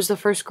song? Who was the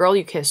first girl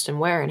you kissed and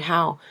where and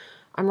how?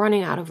 I'm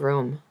running out of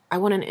room. I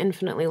want an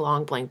infinitely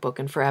long blank book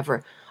and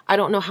forever. I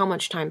don't know how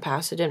much time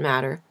passed. It didn't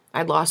matter.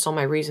 I'd lost all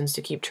my reasons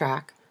to keep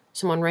track.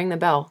 Someone rang the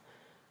bell.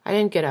 I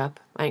didn't get up.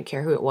 I didn't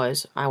care who it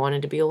was. I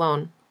wanted to be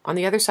alone. On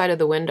the other side of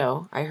the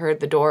window, I heard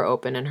the door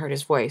open and heard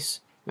his voice.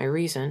 My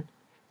reason.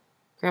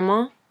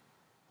 Grandma?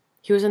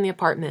 He was in the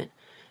apartment.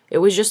 It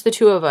was just the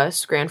two of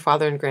us,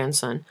 grandfather and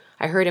grandson.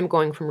 I heard him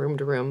going from room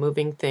to room,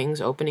 moving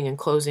things, opening and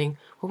closing.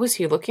 What was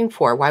he looking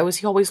for? Why was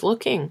he always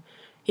looking?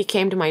 He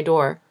came to my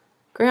door.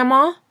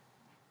 Grandma?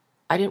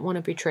 I didn't want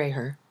to betray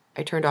her.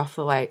 I turned off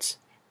the lights.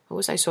 What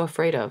was I so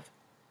afraid of?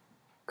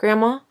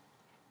 Grandma?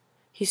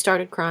 He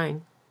started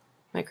crying.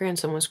 My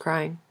grandson was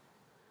crying.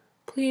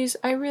 Please,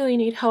 I really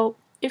need help.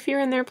 If you're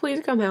in there,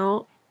 please come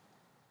out.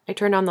 I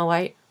turned on the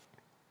light.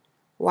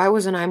 Why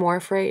wasn't I more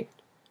afraid?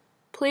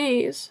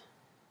 Please.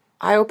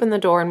 I opened the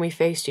door and we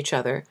faced each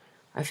other.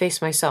 I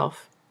faced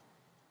myself.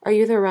 Are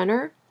you the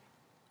runner?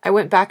 I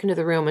went back into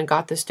the room and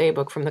got this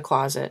daybook from the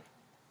closet.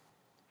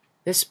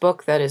 This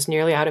book that is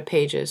nearly out of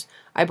pages.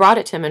 I brought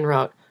it to him and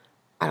wrote,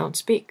 I don't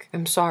speak.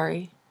 I'm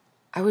sorry.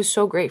 I was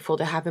so grateful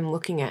to have him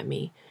looking at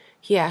me.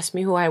 He asked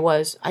me who I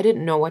was. I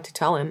didn't know what to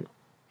tell him.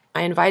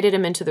 I invited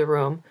him into the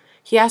room.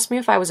 He asked me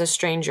if I was a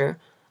stranger.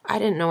 I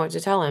didn't know what to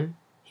tell him.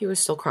 He was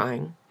still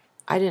crying.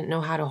 I didn't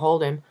know how to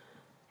hold him.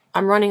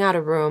 I'm running out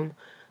of room.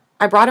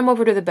 I brought him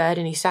over to the bed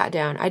and he sat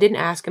down. I didn't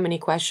ask him any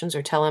questions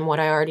or tell him what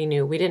I already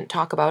knew. We didn't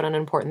talk about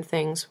unimportant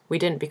things. We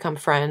didn't become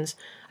friends.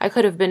 I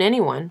could have been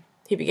anyone.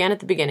 He began at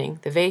the beginning.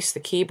 The vase, the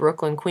key,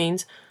 Brooklyn,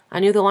 Queens. I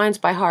knew the lines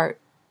by heart.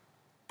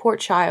 Poor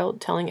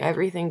child, telling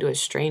everything to a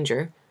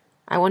stranger.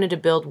 I wanted to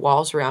build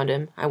walls around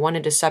him. I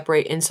wanted to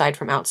separate inside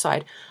from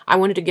outside. I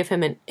wanted to give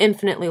him an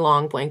infinitely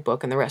long blank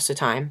book and the rest of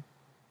time.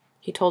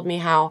 He told me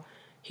how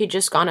he'd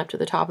just gone up to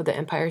the top of the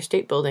Empire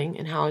State Building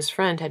and how his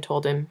friend had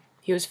told him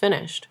he was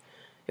finished.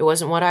 It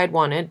wasn't what I'd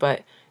wanted,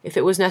 but if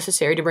it was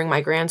necessary to bring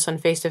my grandson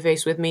face to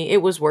face with me,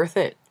 it was worth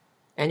it.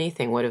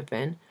 Anything would have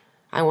been.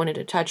 I wanted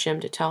to touch him,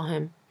 to tell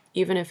him,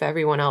 even if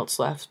everyone else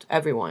left,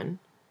 everyone,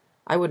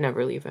 I would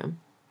never leave him.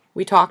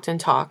 We talked and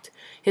talked.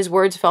 His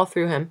words fell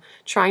through him,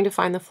 trying to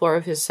find the floor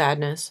of his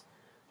sadness.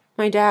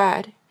 My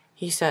dad,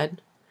 he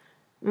said.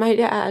 My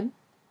dad.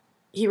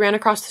 He ran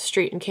across the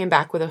street and came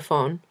back with a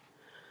phone.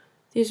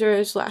 These are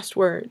his last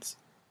words.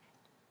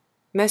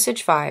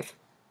 Message 5,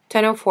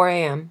 10:04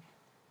 a.m.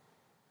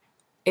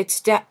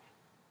 It's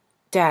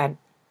Dad.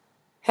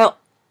 Help.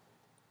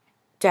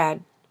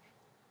 Dad.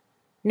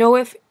 No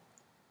if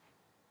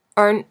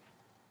aren't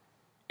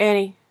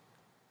any.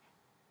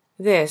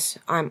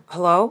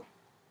 Hello?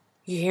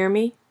 You hear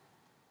me?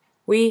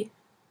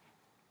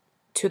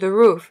 To the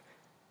roof.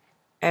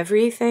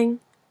 Everything?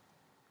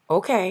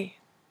 Okay.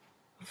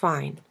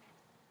 Fine.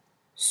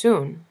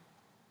 Soon.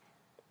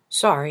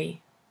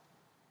 Sorry.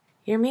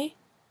 Hear me?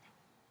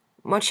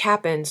 Much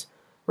happens.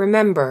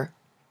 Remember.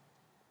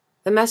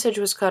 The message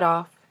was cut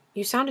off.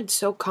 You sounded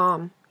so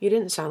calm. You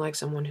didn't sound like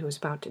someone who was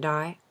about to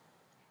die.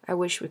 I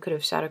wish we could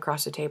have sat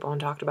across the table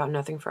and talked about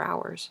nothing for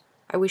hours.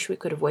 I wish we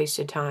could have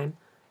wasted time.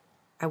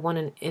 I want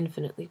an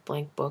infinitely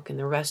blank book and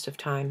the rest of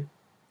time.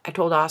 I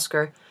told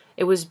Oskar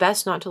it was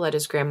best not to let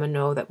his grandma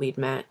know that we'd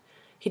met.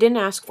 He didn't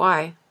ask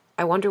why.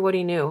 I wonder what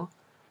he knew.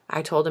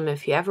 I told him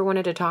if he ever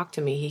wanted to talk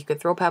to me, he could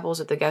throw pebbles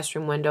at the guest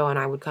room window and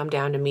I would come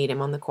down to meet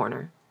him on the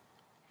corner.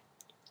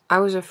 I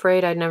was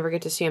afraid I'd never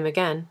get to see him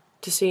again,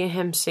 to see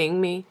him seeing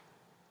me.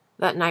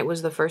 That night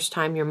was the first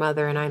time your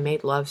mother and I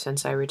made love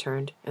since I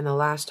returned, and the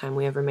last time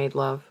we ever made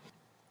love.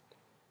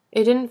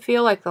 It didn't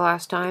feel like the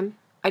last time.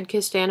 I'd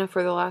kissed Anna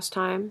for the last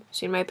time,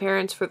 seen my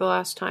parents for the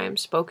last time,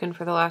 spoken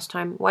for the last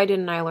time. Why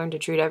didn't I learn to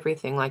treat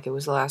everything like it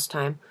was the last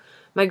time?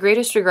 My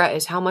greatest regret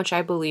is how much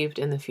I believed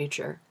in the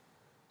future.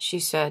 She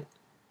said,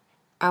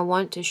 I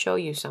want to show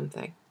you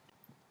something.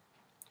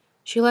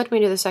 She led me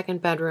to the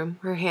second bedroom.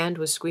 Her hand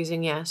was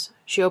squeezing yes.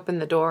 She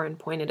opened the door and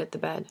pointed at the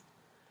bed.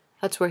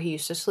 That's where he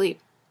used to sleep.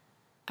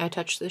 I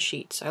touched the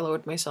sheets. I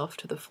lowered myself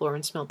to the floor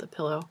and smelled the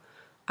pillow.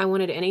 I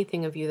wanted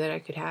anything of you that I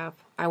could have.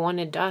 I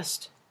wanted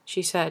dust,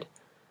 she said.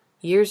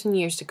 Years and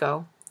years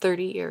ago,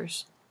 30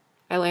 years.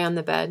 I lay on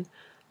the bed.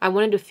 I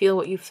wanted to feel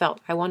what you felt.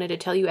 I wanted to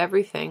tell you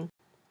everything.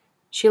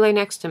 She lay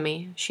next to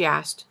me. She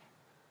asked,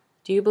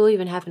 Do you believe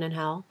in heaven and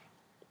hell?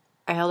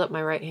 I held up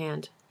my right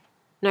hand.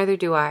 Neither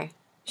do I,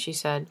 she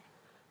said.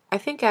 I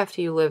think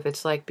after you live,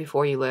 it's like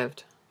before you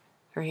lived.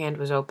 Her hand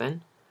was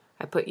open.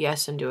 I put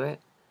yes into it.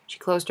 She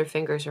closed her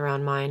fingers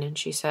around mine and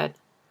she said,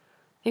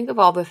 Think of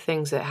all the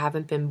things that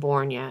haven't been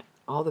born yet,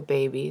 all the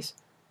babies.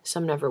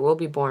 Some never will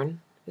be born.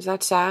 Is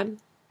that sad?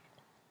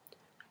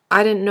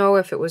 I didn't know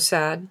if it was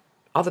sad.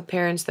 All the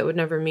parents that would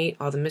never meet,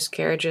 all the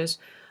miscarriages.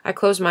 I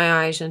closed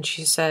my eyes and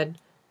she said,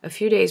 A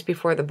few days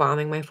before the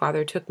bombing, my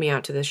father took me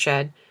out to the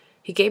shed.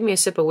 He gave me a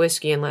sip of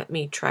whiskey and let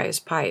me try his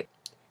pipe.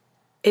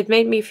 It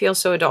made me feel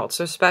so adult,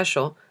 so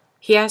special.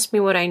 He asked me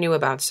what I knew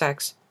about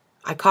sex.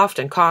 I coughed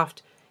and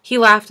coughed. He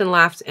laughed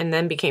and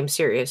then became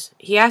serious.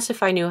 He asked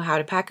if I knew how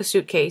to pack a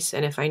suitcase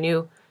and if I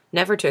knew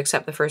never to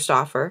accept the first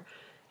offer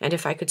and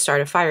if I could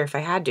start a fire if I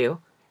had to.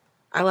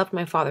 I loved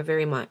my father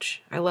very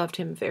much. I loved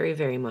him very,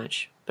 very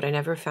much, but I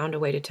never found a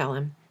way to tell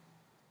him.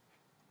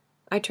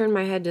 I turned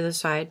my head to the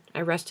side.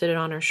 I rested it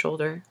on her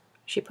shoulder.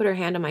 She put her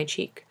hand on my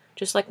cheek,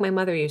 just like my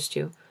mother used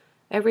to.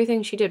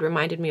 Everything she did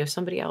reminded me of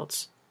somebody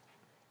else.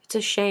 "It's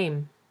a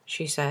shame,"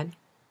 she said,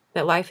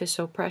 "that life is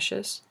so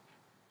precious."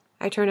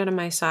 I turned on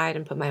my side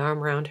and put my arm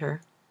around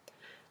her.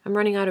 "I'm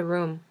running out of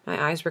room."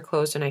 My eyes were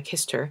closed and I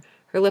kissed her.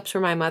 Her lips were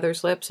my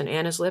mother's lips and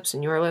Anna's lips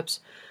and your lips.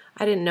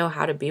 I didn't know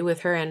how to be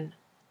with her and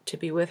to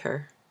be with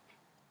her.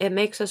 "It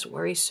makes us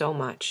worry so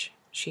much,"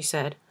 she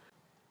said,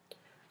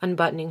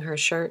 unbuttoning her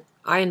shirt.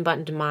 I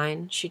unbuttoned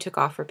mine. She took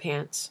off her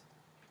pants.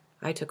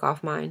 I took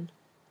off mine.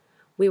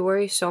 "We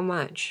worry so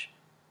much."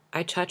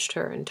 I touched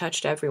her and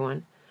touched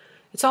everyone.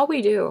 "It's all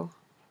we do."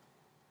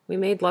 We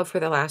made love for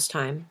the last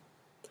time.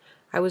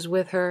 I was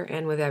with her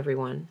and with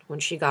everyone. When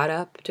she got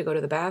up to go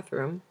to the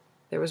bathroom,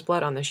 there was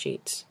blood on the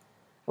sheets.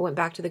 I went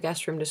back to the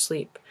guest room to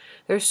sleep.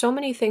 There are so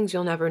many things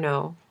you'll never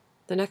know.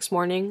 The next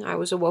morning, I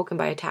was awoken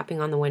by a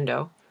tapping on the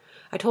window.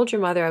 I told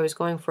your mother I was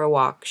going for a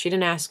walk. She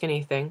didn't ask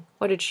anything.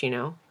 What did she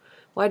know?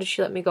 Why did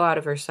she let me go out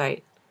of her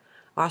sight?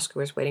 Oskar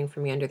was waiting for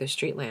me under the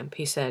street lamp.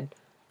 He said,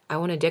 "I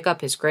want to dig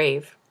up his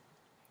grave."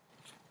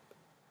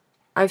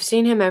 I've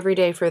seen him every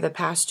day for the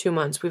past 2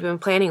 months. We've been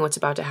planning what's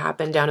about to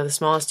happen down to the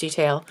smallest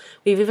detail.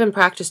 We've even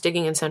practiced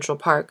digging in Central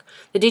Park.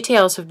 The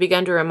details have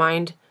begun to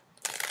remind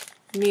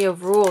me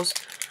of rules.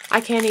 I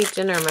can't eat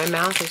dinner. My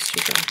mouth is too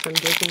dry from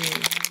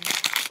digging.